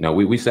 Absolutely. No,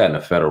 we sat in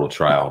a federal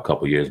trial a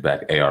couple of years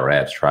back,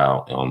 ARAB's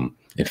trial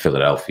in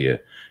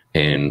Philadelphia,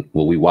 and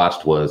what we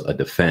watched was a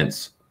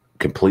defense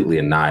completely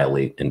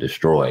annihilate and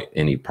destroy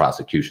any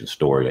prosecution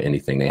story or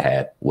anything they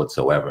had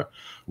whatsoever.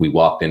 We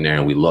walked in there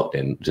and we looked,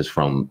 and just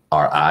from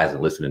our eyes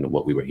and listening to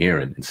what we were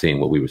hearing and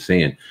seeing what we were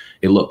seeing,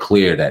 it looked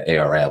clear that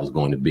ARAB was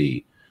going to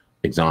be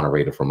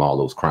exonerated from all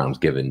those crimes,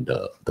 given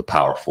the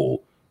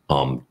powerful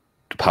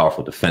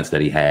defense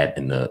that he had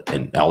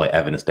and all the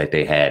evidence that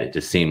they had. It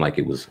just seemed like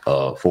it was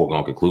a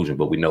foregone conclusion.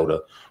 But we know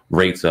the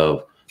rates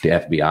of the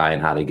FBI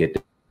and how they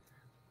get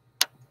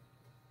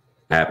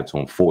happened to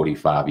him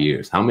 45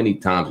 years. How many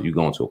times are you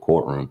going to a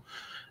courtroom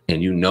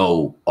and you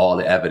know all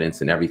the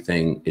evidence and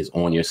everything is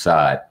on your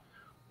side,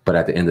 but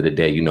at the end of the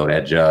day, you know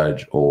that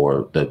judge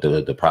or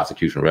the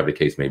prosecution, whatever the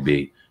case may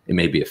be, it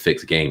may be a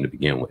fixed game to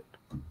begin with.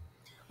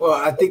 Well,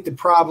 I think the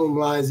problem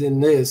lies in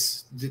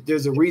this.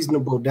 There's a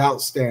reasonable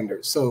doubt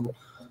standard. So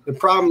the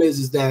problem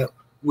is that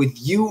with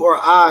you or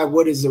I,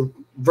 what is a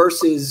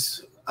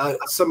versus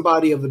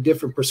somebody of a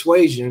different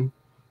persuasion,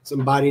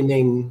 somebody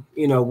named,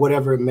 you know,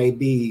 whatever it may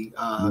be,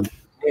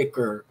 Nick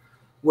or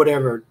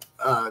whatever,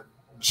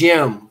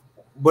 Jim,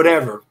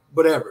 whatever,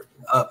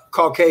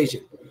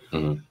 Caucasian.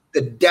 Mm-hmm.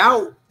 The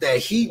doubt that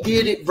he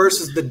did it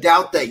versus the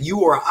doubt that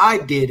you or I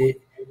did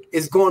it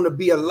is going to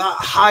be a lot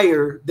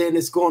higher than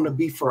it's going to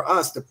be for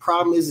us. The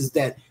problem is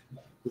that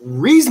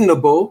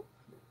reasonable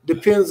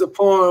depends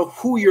upon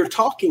who you're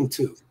talking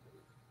to.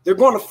 they're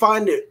going to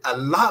find it a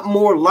lot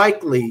more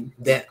likely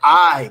that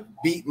I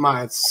beat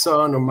my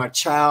son or my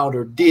child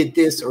or did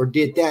this or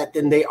did that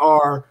than they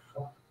are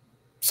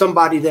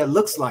somebody that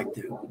looks like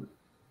them.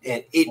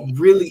 And it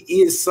really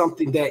is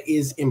something that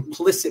is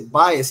implicit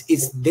bias.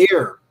 It's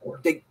there.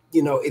 They,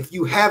 you know, if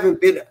you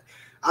haven't been,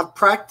 I've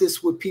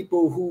practiced with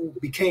people who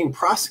became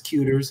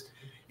prosecutors,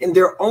 and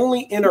their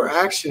only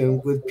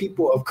interaction with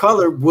people of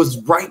color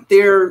was right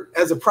there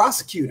as a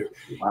prosecutor.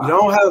 Wow. You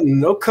don't have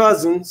no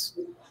cousins,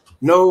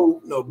 no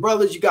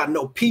brothers. You got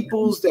no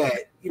peoples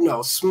that, you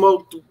know,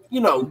 smoke. You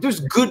know,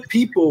 there's good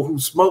people who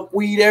smoke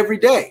weed every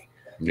day,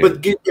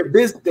 but get their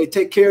business. They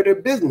take care of their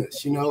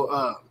business. You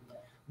know,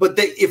 but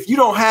if you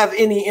don't have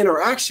any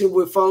interaction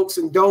with folks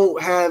and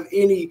don't have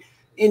any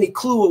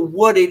clue of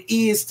what it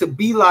is to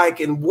be like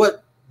and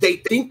what they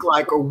think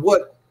like or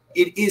what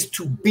it is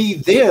to be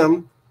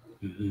them,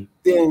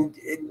 then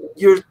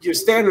your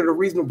standard of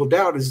reasonable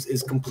doubt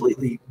is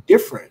completely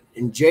different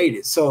and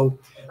jaded. So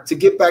to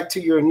get back to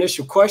your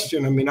initial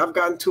question, I mean, I've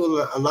gotten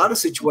to a lot of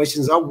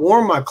situations. I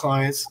warn my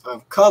clients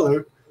of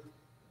color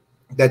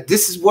that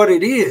this is what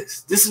it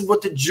is. This is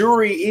what the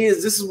jury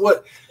is. This is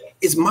what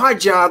is my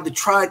job, to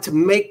try to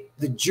make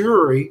the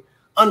jury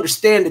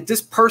understand that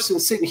this person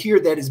sitting here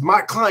that is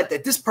my client,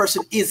 that this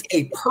person is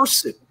a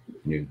person.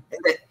 And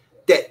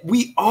that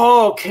we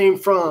all came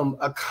from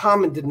a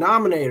common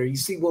denominator. You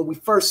see,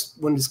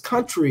 when this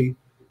country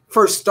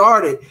first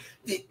started,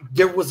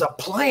 there was a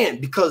plan,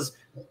 because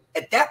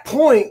at that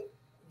point,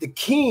 the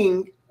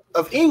king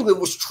of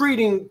England was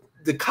treating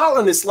the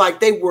colonists like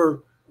they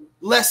were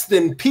less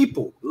than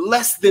people,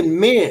 less than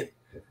men.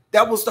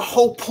 That was the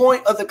whole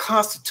point of the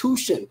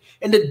Constitution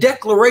and the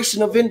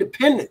Declaration of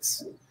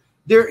Independence.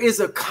 There is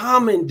a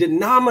common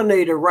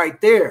denominator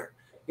right there.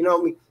 You know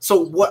what I mean?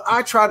 So what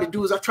I try to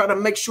do is I try to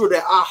make sure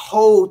that I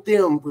hold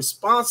them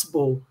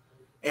responsible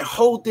and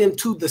hold them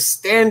to the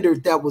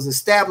standard that was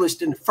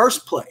established in the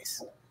first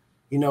place.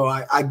 You know,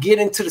 I get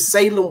into the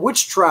Salem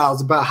witch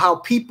trials about how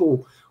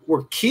people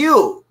were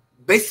killed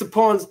based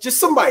upon just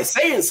somebody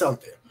saying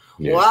something.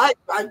 Yeah. Well,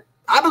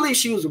 I believe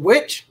she was a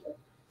witch.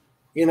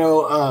 You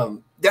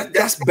know,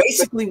 that's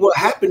basically what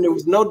happened. There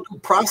was no due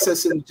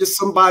process. It was just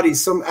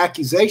some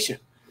accusation.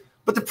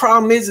 But the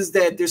problem is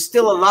that there's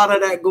still a lot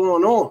of that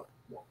going on.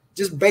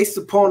 Just based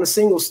upon a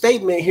single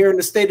statement here in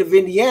the state of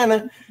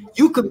Indiana,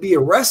 you could be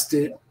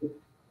arrested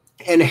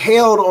and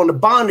held on a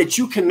bond that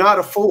you cannot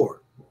afford.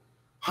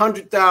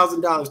 $100,000,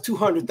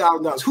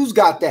 $200,000. Who's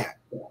got that?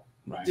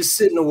 Right. Just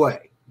sitting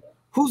away.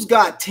 Who's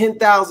got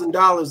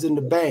 $10,000 in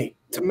the bank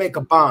to make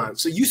a bond?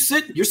 So you're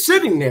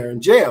sitting there in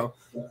jail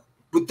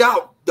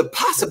without the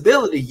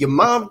possibility. Your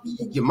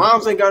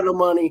mom's ain't got no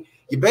money.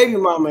 Your baby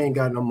mama ain't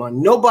got no money.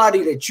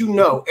 Nobody that you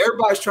know.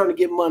 Everybody's trying to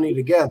get money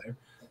together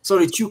so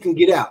that you can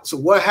get out. So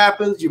what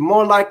happens? You're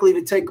more likely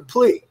to take a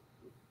plea.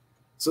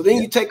 So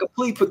then you take a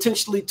plea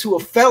potentially to a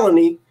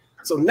felony.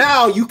 So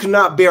now you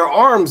cannot bear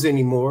arms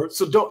anymore.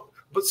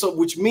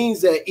 Which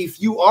means that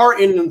if you are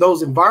in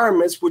those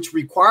environments which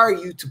require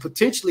you to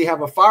potentially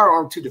have a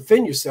firearm to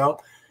defend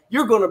yourself,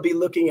 you're going to be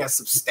looking at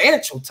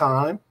substantial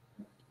time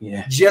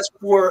just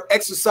for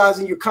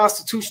exercising your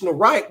constitutional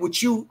right,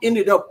 which you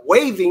ended up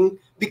waiving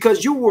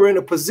because you were in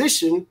a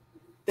position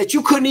that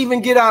you couldn't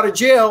even get out of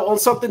jail on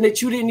something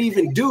that you didn't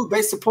even do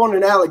based upon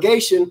an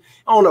allegation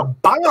on a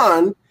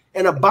bond,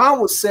 and a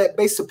bond was set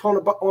based upon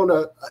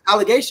an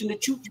allegation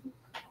that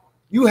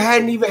you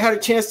hadn't even had a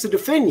chance to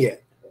defend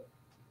yet.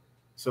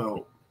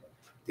 So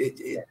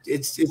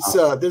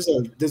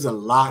there's a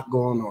lot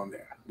going on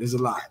there. There's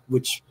a lot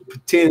which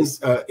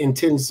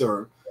intends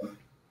or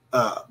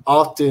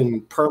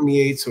often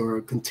permeates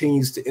or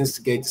continues to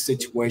instigate the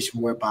situation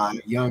whereby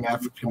young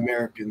African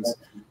Americans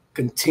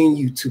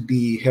continue to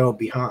be held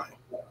behind.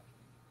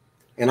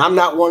 And I'm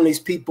not one of these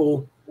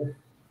people,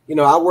 you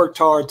know, I worked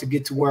hard to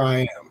get to where I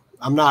am.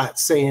 I'm not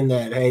saying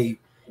that, hey,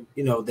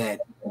 you know, that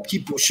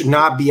people should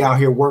not be out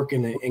here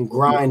working and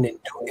grinding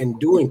and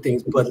doing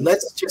things, but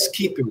let's just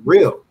keep it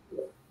real.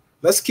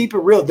 Let's keep it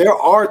real. There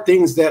are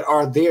things that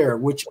are there,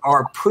 which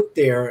are put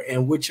there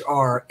and which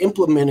are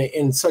implemented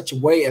in such a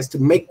way as to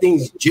make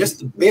things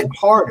just a bit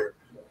harder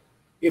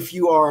if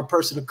you are a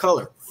person of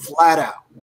color, flat out.